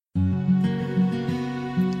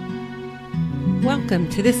Welcome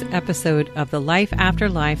to this episode of the Life After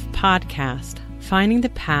Life podcast, Finding the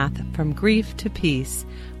Path from Grief to Peace,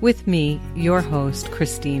 with me, your host,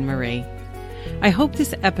 Christine Marie. I hope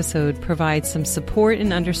this episode provides some support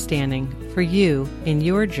and understanding for you in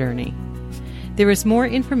your journey. There is more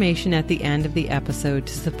information at the end of the episode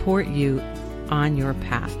to support you on your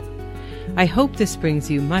path. I hope this brings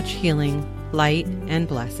you much healing, light, and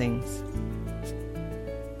blessings.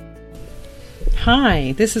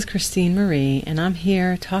 Hi, this is Christine Marie, and I'm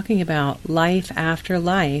here talking about life after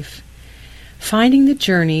life, finding the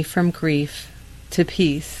journey from grief to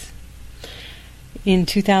peace. In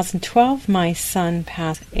 2012, my son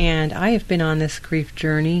passed, and I have been on this grief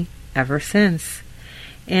journey ever since.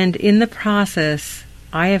 And in the process,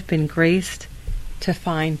 I have been graced to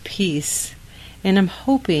find peace, and I'm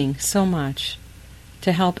hoping so much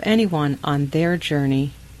to help anyone on their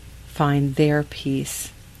journey find their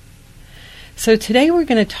peace. So today we're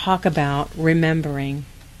going to talk about remembering.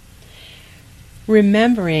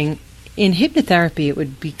 Remembering, in hypnotherapy, it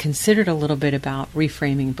would be considered a little bit about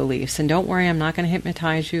reframing beliefs. And don't worry, I'm not going to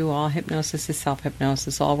hypnotize you. All hypnosis is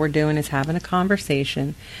self-hypnosis. All we're doing is having a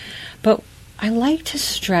conversation. But I like to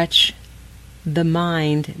stretch the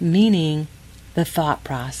mind, meaning the thought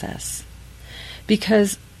process.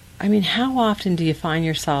 Because, how often do you find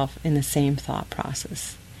yourself in the same thought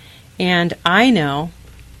process? And I know,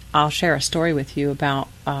 I'll share a story with you about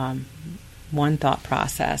one thought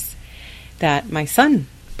process that my son,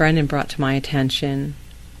 Brendan, brought to my attention.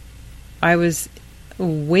 I was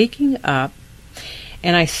waking up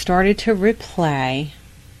and I started to replay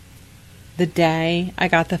the day I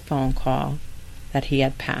got the phone call that he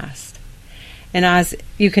had passed. And as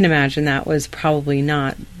you can imagine, that was probably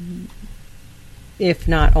not, if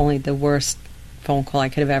not only the worst phone call I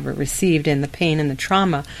could have ever received, and the pain and the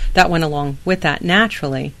trauma that went along with that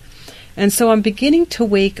naturally. And so I'm beginning to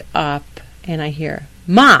wake up and I hear,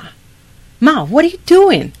 Ma, what are you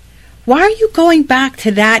doing? Why are you going back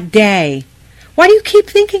to that day? Why do you keep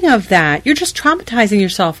thinking of that? You're just traumatizing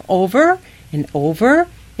yourself over and over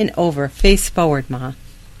and over. Face forward, Ma.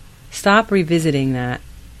 Stop revisiting that.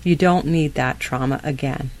 You don't need that trauma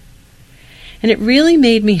again. And it really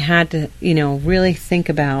made me had to, really think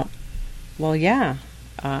about,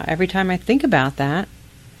 every time I think about that,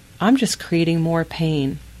 I'm just creating more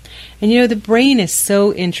pain. And the brain is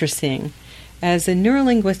so interesting. As a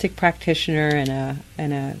neurolinguistic practitioner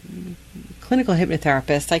and a clinical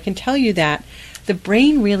hypnotherapist, I can tell you that the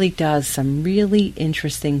brain really does some really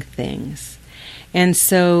interesting things. And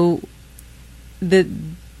so the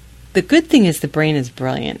good thing is the brain is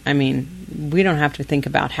brilliant. We don't have to think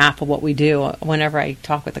about half of what we do. Whenever I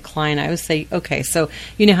talk with a client, I always say, okay, so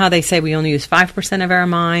you know how they say we only use 5% of our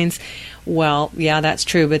minds? Well, yeah, that's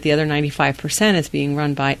true, but the other 95% is being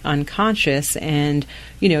run by unconscious, and,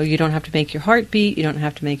 you don't have to make your heart beat, you don't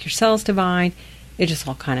have to make your cells divide, it just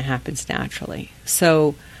all kind of happens naturally.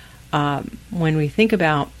 So when we think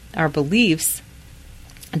about our beliefs,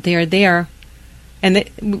 they're there. And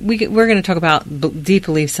we're going to talk about deep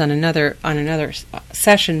beliefs on another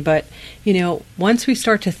session, but once we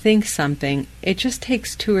start to think something, it just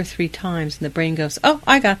takes 2 or 3 times, and the brain goes, "Oh,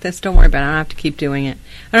 I got this. Don't worry about it. I don't have to keep doing it.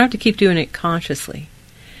 I don't have to keep doing it consciously."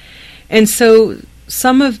 And so,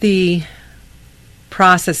 some of the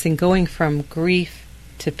processing going from grief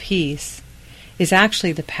to peace is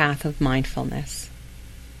actually the path of mindfulness.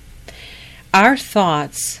 Our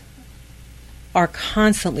thoughts are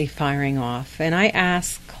constantly firing off. And I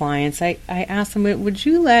ask clients, I ask them, would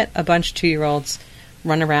you let a bunch of 2-year-olds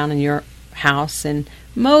run around in your house? And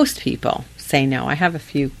most people say no. I have a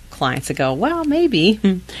few clients that go, well, maybe.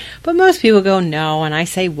 But most people go no. And I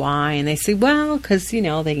say, why? And they say, well, because, they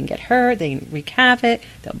can get hurt, they can wreak havoc,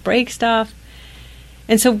 they'll break stuff.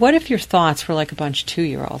 And so what if your thoughts were like a bunch of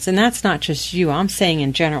 2-year-olds? And that's not just you. I'm saying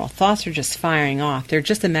in general, thoughts are just firing off. They're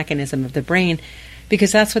just a mechanism of the brain,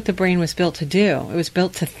 because that's what the brain was built to do. It was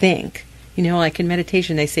built to think. Like in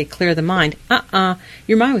meditation, they say clear the mind.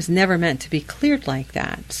 Your mind was never meant to be cleared like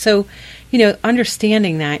that. So,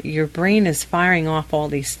 understanding that your brain is firing off all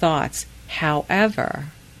these thoughts. However,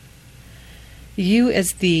 you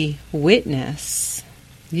as the witness,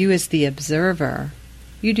 you as the observer,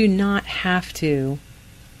 you do not have to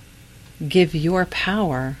give your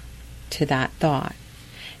power to that thought.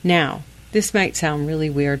 Now, this might sound really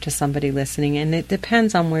weird to somebody listening, and it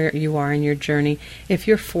depends on where you are in your journey. If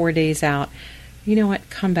you're 4 days out, you know what?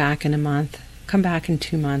 Come back in a month. Come back in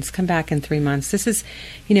 2 months. Come back in 3 months. This is,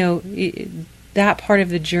 that part of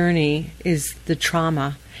the journey is the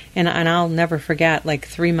trauma. And I'll never forget, like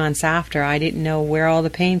 3 months after, I didn't know where all the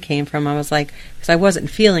pain came from. I was like, because I wasn't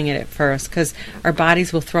feeling it at first, because our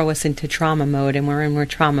bodies will throw us into trauma mode, and we're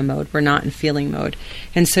trauma mode. We're not in feeling mode.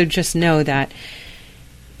 And so just know that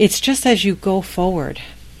it's just as you go forward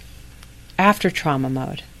after trauma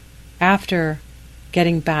mode, after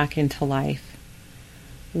getting back into life,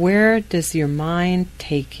 where does your mind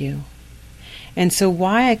take you? And so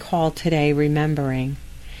why I call today Remembering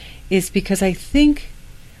is because I think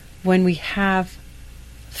when we have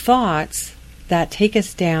thoughts that take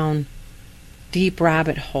us down deep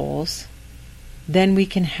rabbit holes, then we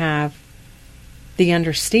can have the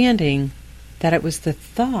understanding that it was the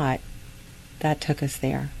thought that took us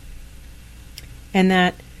there. And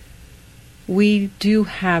that we do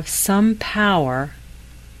have some power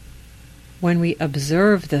when we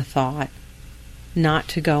observe the thought not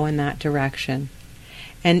to go in that direction.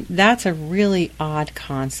 And that's a really odd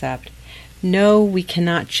concept. No, we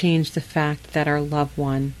cannot change the fact that our loved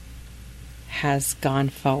one has gone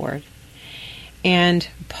forward. And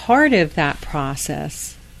part of that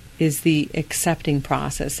process is the accepting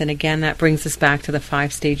process. And again, that brings us back to the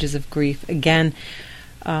 5 stages of grief. Again,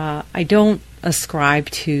 I don't ascribe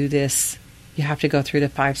to this, you have to go through the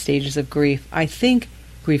 5 stages of grief. I think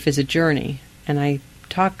grief is a journey. And I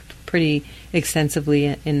talked pretty extensively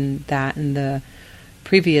in the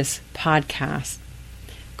previous podcast.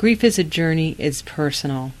 Grief is a journey, it's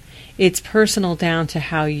personal. It's personal down to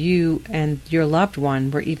how you and your loved one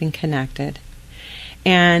were even connected.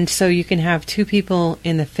 And so you can have 2 people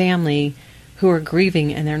in the family who are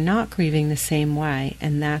grieving and they're not grieving the same way,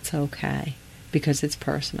 and that's okay because it's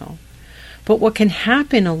personal. But what can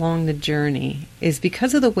happen along the journey is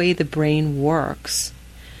because of the way the brain works,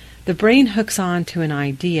 the brain hooks on to an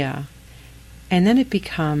idea and then it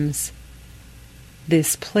becomes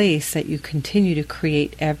this place that you continue to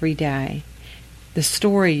create every day, the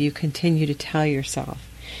story you continue to tell yourself.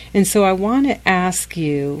 And so I want to ask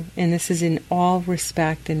you, and this is in all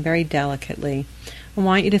respect and very delicately, I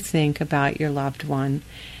want you to think about your loved one,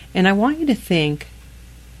 and I want you to think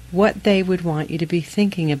what they would want you to be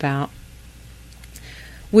thinking about.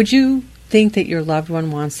 Would you think that your loved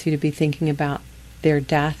one wants you to be thinking about their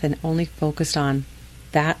death and only focused on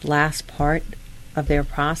that last part of their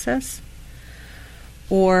process?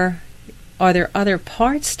 Or are there other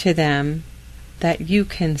parts to them that you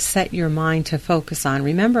can set your mind to focus on?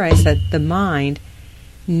 Remember, I said the mind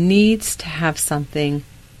needs to have something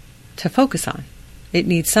to focus on. It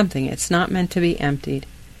needs something. It's not meant to be emptied.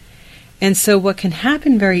 And so what can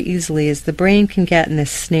happen very easily is the brain can get in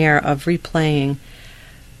this snare of replaying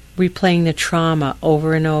the trauma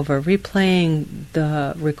over and over, replaying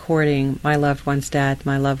the recording, my loved one's dead,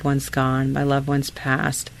 my loved one's gone, my loved one's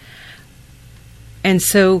passed. And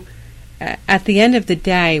so at the end of the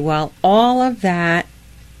day, while all of that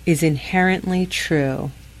is inherently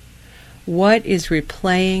true, what is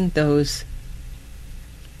replaying those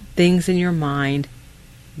things in your mind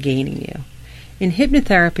gaining you? In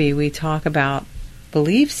hypnotherapy, we talk about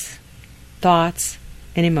beliefs, thoughts,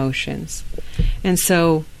 and emotions. And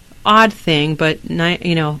so, odd thing, but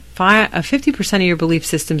 50% of your belief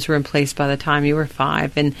systems were in place by the time you were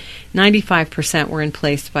 5, and 95% were in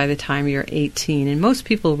place by the time you're 18. And most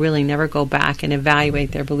people really never go back and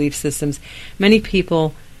evaluate their belief systems. Many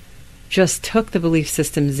people just took the belief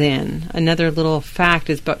systems in. Another little fact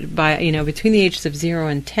is, between the ages of 0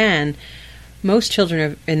 and 10, most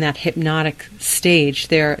children are in that hypnotic stage.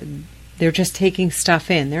 They're just taking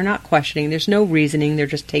stuff in. They're not questioning. There's no reasoning. They're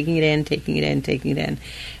just taking it in, taking it in, taking it in.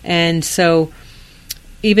 And so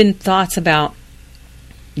even thoughts about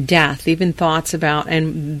death,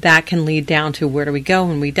 and that can lead down to where do we go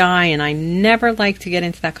when we die. And I never like to get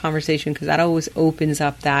into that conversation because that always opens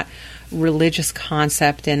up that religious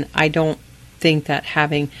concept. And I don't think that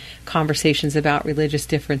having conversations about religious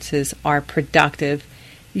differences are productive.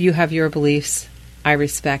 You have your beliefs. I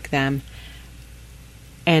respect them.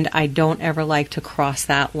 And I don't ever like to cross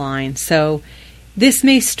that line. So this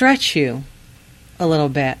may stretch you a little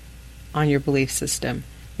bit on your belief system.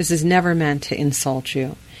 This is never meant to insult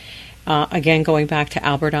you. Again, going back to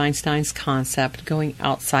Albert Einstein's concept, going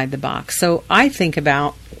outside the box. So I think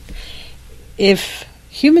about if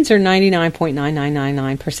humans are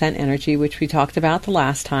 99.9999% energy, which we talked about the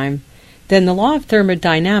last time, then the law of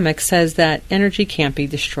thermodynamics says that energy can't be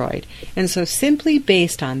destroyed. And so simply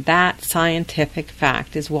based on that scientific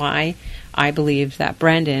fact is why I believe that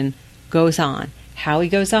Brendan goes on. How he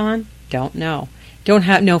goes on, don't know.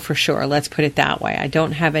 Don't know for sure, let's put it that way. I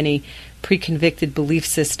don't have any pre-convicted belief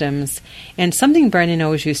systems. And something Brendan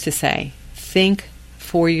always used to say, think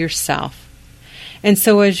for yourself. And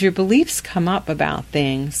so as your beliefs come up about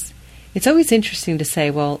things, it's always interesting to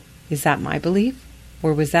say, well, is that my belief?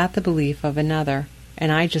 Or was that the belief of another?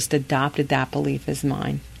 And I just adopted that belief as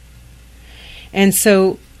mine. And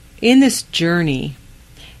so in this journey,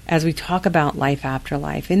 as we talk about life after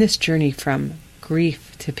life, in this journey from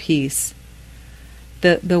grief to peace,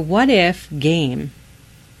 the what if game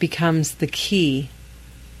becomes the key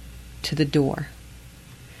to the door.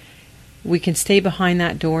 We can stay behind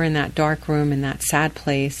that door in that dark room, in that sad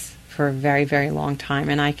place, for a very, very long time.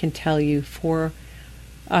 And I can tell you for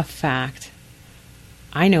a fact,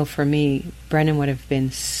 I know for me, Brennan would have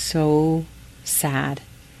been so sad.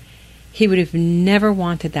 He would have never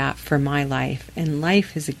wanted that for my life. And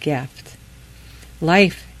life is a gift.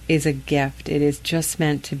 Life is a gift. It is just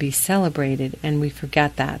meant to be celebrated, and we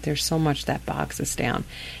forget that. There's so much that bogs us down.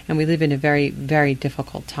 And we live in a very, very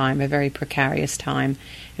difficult time, a very precarious time.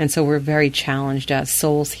 And so we're very challenged as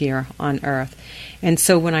souls here on earth. And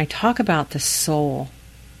so when I talk about the soul,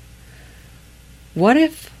 what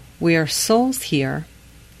if we are souls here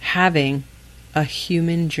having a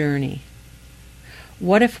human journey?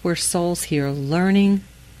 What if we're souls here learning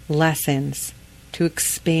lessons to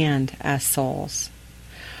expand as souls?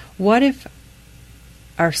 What if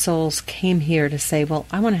our souls came here to say, well,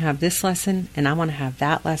 I want to have this lesson, and I want to have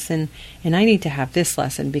that lesson, and I need to have this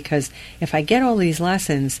lesson, because if I get all these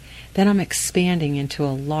lessons, then I'm expanding into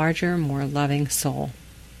a larger, more loving soul.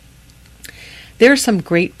 There are some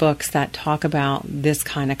great books that talk about this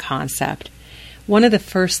kind of concept. One of the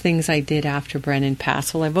first things I did after Brennan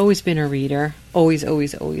passed, well, I've always been a reader, always.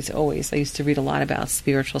 I used to read a lot about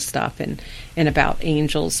spiritual stuff and about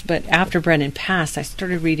angels. But after Brennan passed, I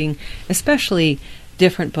started reading especially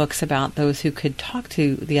different books about those who could talk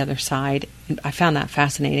to the other side. And I found that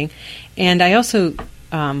fascinating. And I also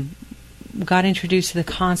got introduced to the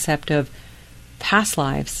concept of past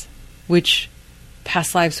lives, which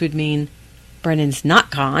past lives would mean Brennan's not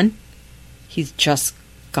gone. He's just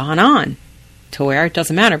gone on to where it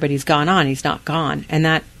doesn't matter, but he's gone on, he's not gone. And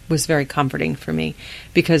that was very comforting for me,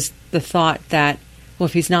 because the thought that, well,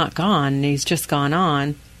 if he's not gone and he's just gone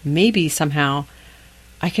on, maybe somehow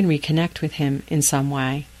I can reconnect with him in some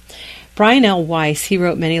way. Brian L. Weiss, he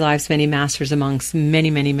wrote Many Lives, Many Masters amongst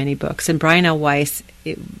many books. And Brian L. Weiss,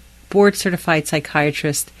 board-certified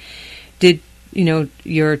psychiatrist, did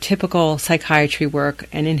your typical psychiatry work,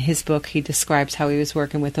 and in his book he describes how he was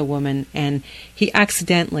working with a woman and he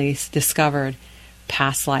accidentally discovered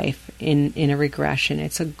past life in a regression.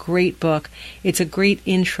 It's a great book. It's a great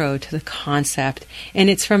intro to the concept, and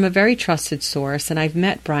it's from a very trusted source. And I've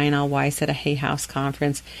met Brian L. Weiss at a Hay House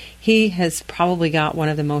conference. He has probably got one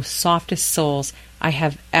of the most softest souls I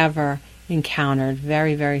have ever encountered.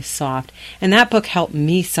 Very, very soft. And that book helped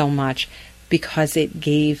me so much because it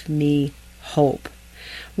gave me hope.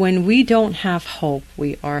 When we don't have hope,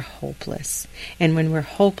 we are hopeless. And when we're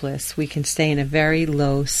hopeless, we can stay in a very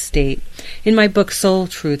low state. In my book, Soul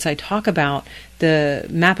Truths, I talk about the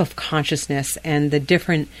map of consciousness and the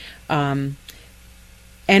different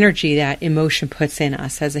energy that emotion puts in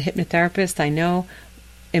us. As a hypnotherapist, I know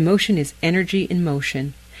emotion is energy in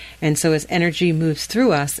motion. And so as energy moves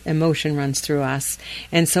through us, emotion runs through us.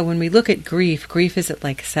 And so when we look at grief is at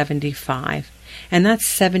like 75. And that's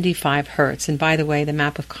 75 hertz. And by the way, the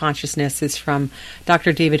map of consciousness is from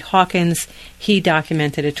Dr. David Hawkins. He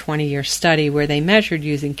documented a 20-year study where they measured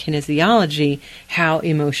using kinesiology how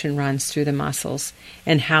emotion runs through the muscles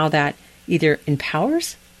and how that either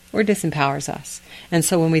empowers or disempowers us. And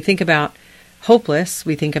so when we think about hopeless,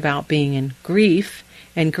 we think about being in grief,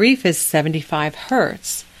 and grief is 75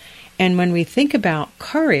 hertz. And when we think about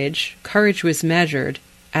courage, courage was measured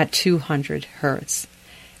at 200 hertz.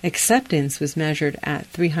 Acceptance was measured at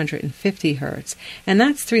 350 hertz, and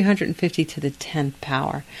that's 350 to the 10th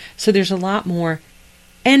power. So there's a lot more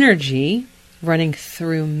energy running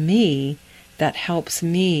through me that helps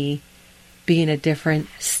me be in a different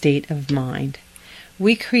state of mind.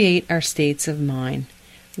 We create our states of mind.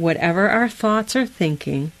 Whatever our thoughts are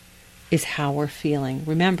thinking is how we're feeling.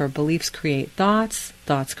 Remember, beliefs create thoughts,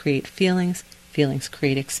 thoughts create feelings, feelings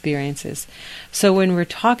create experiences. So when we're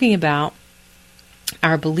talking about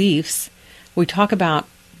our beliefs, we talk about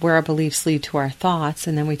where our beliefs lead to our thoughts,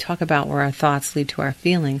 and then we talk about where our thoughts lead to our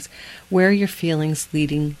feelings. Where are your feelings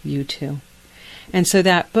leading you to? And so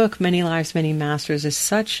that book, Many Lives, Many Masters, is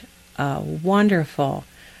such a wonderful,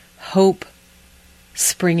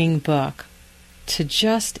 hope-springing book to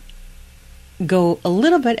just go a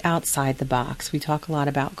little bit outside the box. We talk a lot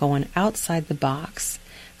about going outside the box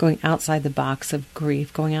of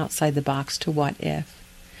grief, going outside the box to what if.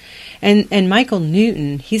 And Michael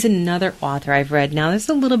Newton, he's another author I've read. Now, there's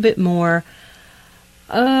a little bit more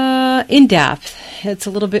In depth. It's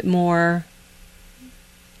a little bit more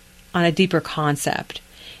on a deeper concept.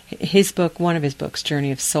 His book, one of his books,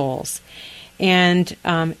 Journey of Souls. And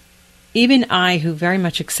even I, who very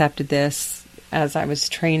much accepted this as I was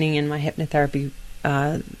training in my hypnotherapy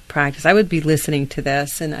practice, I would be listening to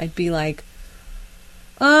this and I'd be like,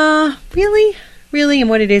 really? Really? And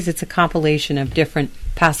what it is, it's a compilation of different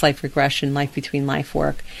past life regression, life between life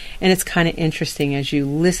work. And it's kind of interesting as you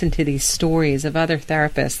listen to these stories of other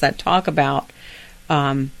therapists that talk about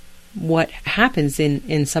what happens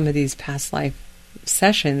in some of these past life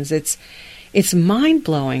sessions. It's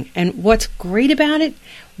mind-blowing. And what's great about it,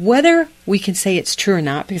 whether we can say it's true or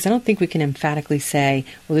not, because I don't think we can emphatically say,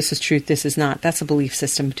 well, this is truth, this is not. That's a belief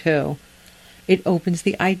system too. It opens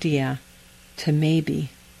the idea to maybe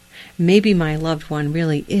my loved one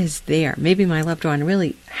really is there. Maybe my loved one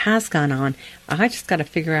really has gone on. I just got to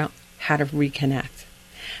figure out how to reconnect.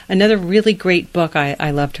 Another really great book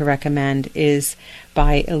I love to recommend is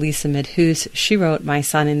by Elisa Medhus. She wrote My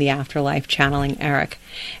Son in the Afterlife, Channeling Eric.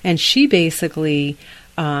 And she basically,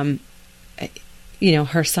 her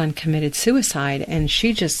son committed suicide. And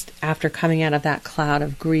she just, after coming out of that cloud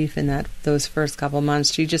of grief in those first couple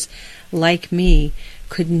months, she just, like me,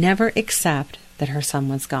 could never accept that her son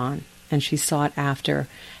was gone. And she sought after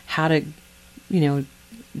how to,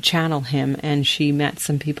 channel him. And she met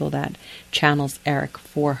some people that channels Eric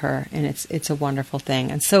for her. And it's a wonderful thing.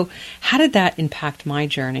 And so how did that impact my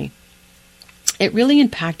journey? It really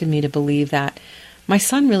impacted me to believe that my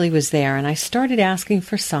son really was there. And I started asking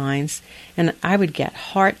for signs. And I would get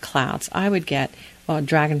heart clouds. I would get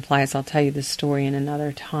dragonflies. I'll tell you the story in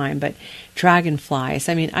another time. But dragonflies.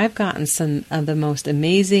 I mean, I've gotten some of the most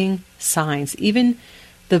amazing signs. Even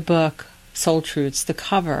the book, Soul Truths, the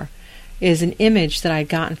cover, is an image that I'd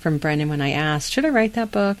gotten from Brendan when I asked, should I write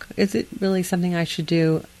that book? Is it really something I should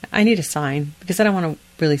do? I need a sign because I don't want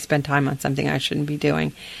to really spend time on something I shouldn't be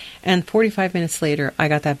doing. And 45 minutes later, I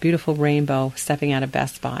got that beautiful rainbow stepping out of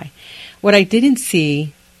Best Buy. What I didn't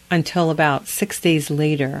see until about 6 days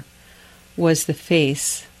later was the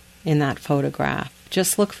face in that photograph.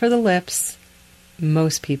 Just look for the lips.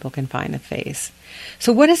 Most people can find the face.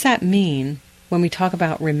 So what does that mean when we talk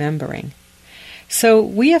about remembering? So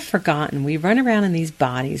we have forgotten. We run around in these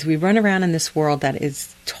bodies. We run around in this world that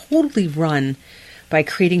is totally run by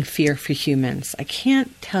creating fear for humans. I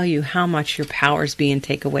can't tell you how much your power is being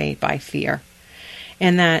taken away by fear.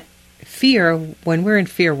 And that fear, when we're in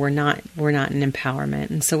fear, we're not in empowerment.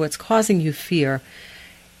 And so what's causing you fear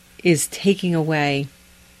is taking away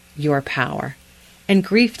your power. And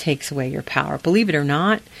grief takes away your power. Believe it or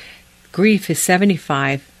not, grief is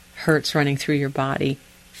 75 hertz running through your body.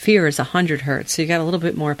 Fear is 100 hertz, so you got a little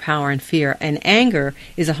bit more power in fear. And anger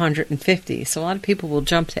is 150. So a lot of people will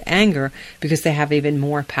jump to anger because they have even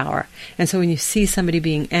more power. And so when you see somebody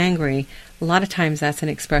being angry, a lot of times that's an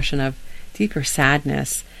expression of deeper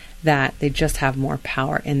sadness that they just have more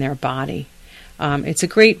power in their body. It's a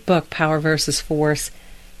great book, Power versus Force.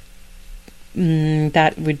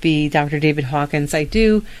 That would be Dr. David Hawkins. I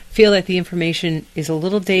do feel that the information is a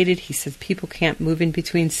little dated. He says people can't move in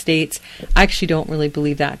between states. I actually don't really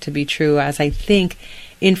believe that to be true, as I think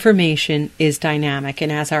information is dynamic.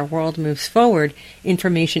 And as our world moves forward,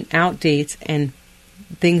 information outdates and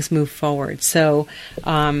things move forward. So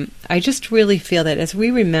I just really feel that as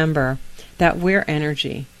we remember that we're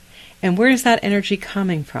energy, and where is that energy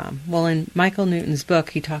coming from? Well, in Michael Newton's book,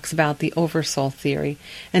 he talks about the oversoul theory.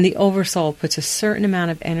 And the oversoul puts a certain amount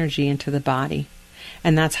of energy into the body.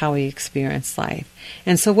 And that's how we experience life.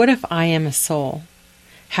 And so what if I am a soul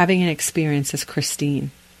having an experience as Christine?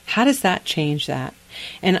 How does that change that?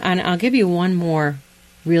 And I'll give you one more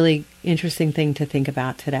really interesting thing to think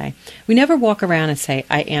about today. We never walk around and say,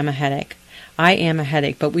 I am a headache. I am a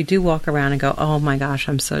headache. But we do walk around and go, oh my gosh,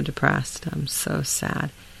 I'm so depressed. I'm so sad.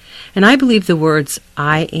 And I believe the words,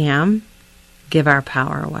 I am, give our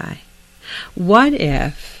power away. What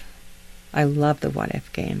if, I love the what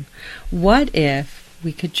if game, what if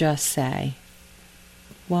we could just say,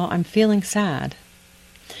 well, I'm feeling sad.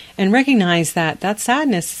 And recognize that that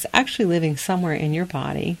sadness is actually living somewhere in your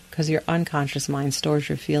body because your unconscious mind stores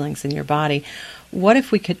your feelings in your body. What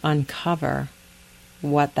if we could uncover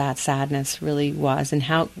what that sadness really was and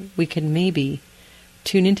how we could maybe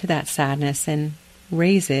tune into that sadness and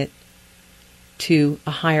raise it to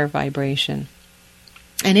a higher vibration?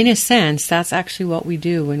 And in a sense, that's actually what we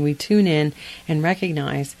do when we tune in and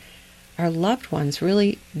recognize our loved ones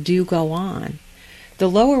really do go on. The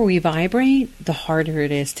lower we vibrate, the harder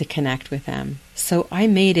it is to connect with them. So I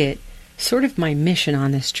made it sort of my mission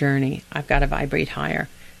on this journey. I've got to vibrate higher.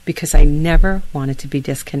 because I never wanted to be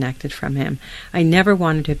disconnected from him. I never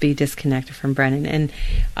wanted to be disconnected from Brennan. And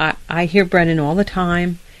I hear Brennan all the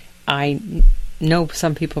time. I know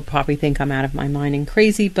some people probably think I'm out of my mind and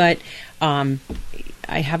crazy, but I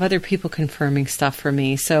have other people confirming stuff for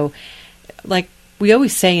me. So, like we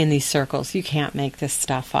always say in these circles, you can't make this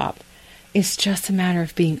stuff up. It's just a matter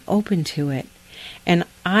of being open to it. And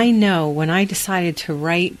I know when I decided to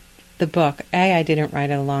write the book, I didn't write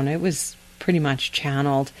it alone. It was pretty much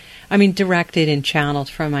directed and channeled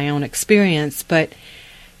from my own experience, but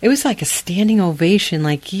it was like a standing ovation,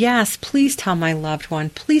 like, yes, please tell my loved one.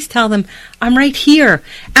 Please tell them I'm right here.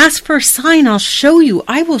 Ask for a sign. I'll show you.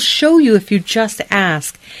 I will show you if you just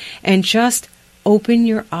ask. And just open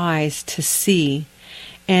your eyes to see.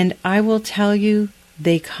 And I will tell you,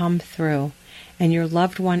 they come through. And your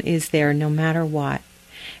loved one is there no matter what.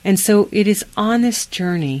 And so it is on this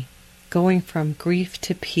journey, going from grief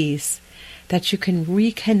to peace, that you can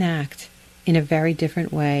reconnect in a very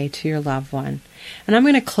different way to your loved one. And I'm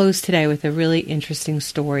going to close today with a really interesting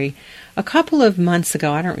story. A couple of months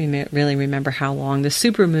ago, I don't really remember how long, the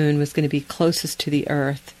supermoon was going to be closest to the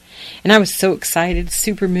Earth. And I was so excited.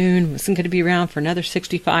 Supermoon wasn't going to be around for another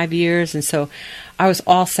 65 years. And so I was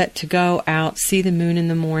all set to go out, see the moon in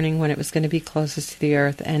the morning when it was going to be closest to the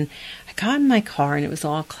Earth. And I got in my car and it was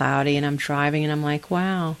all cloudy and I'm driving and I'm like,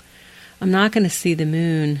 wow, I'm not going to see the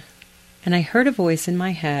moon. And I heard a voice in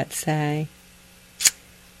my head say,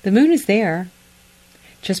 the moon is there.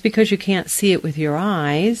 Just because you can't see it with your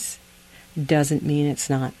eyes doesn't mean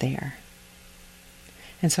it's not there.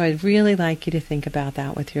 And so I'd really like you to think about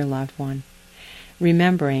that with your loved one,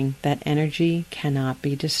 remembering that energy cannot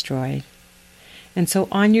be destroyed. And so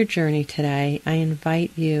on your journey today, I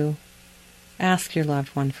invite you, ask your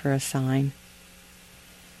loved one for a sign.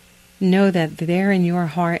 Know that they're in your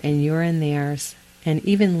heart and you're in theirs. And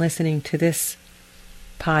even listening to this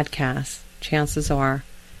podcast, chances are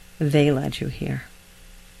they led you here.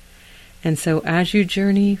 And so as you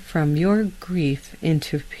journey from your grief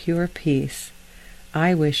into pure peace,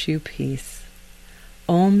 I wish you peace.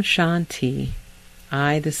 Om Shanti.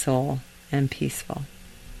 I, the soul, am peaceful.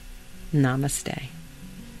 Namaste.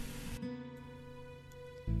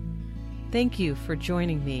 Thank you for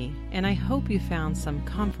joining me, and I hope you found some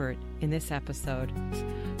comfort in this episode.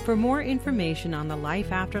 For more information on the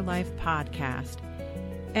Life After Life podcast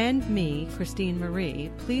and me, Christine Marie,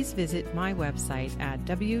 please visit my website at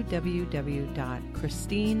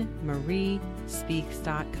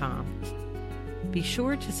www.christinemariespeaks.com. Be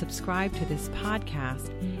sure to subscribe to this podcast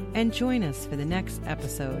and join us for the next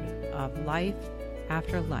episode of Life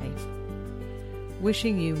After Life.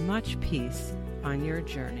 Wishing you much peace on your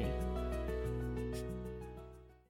journey.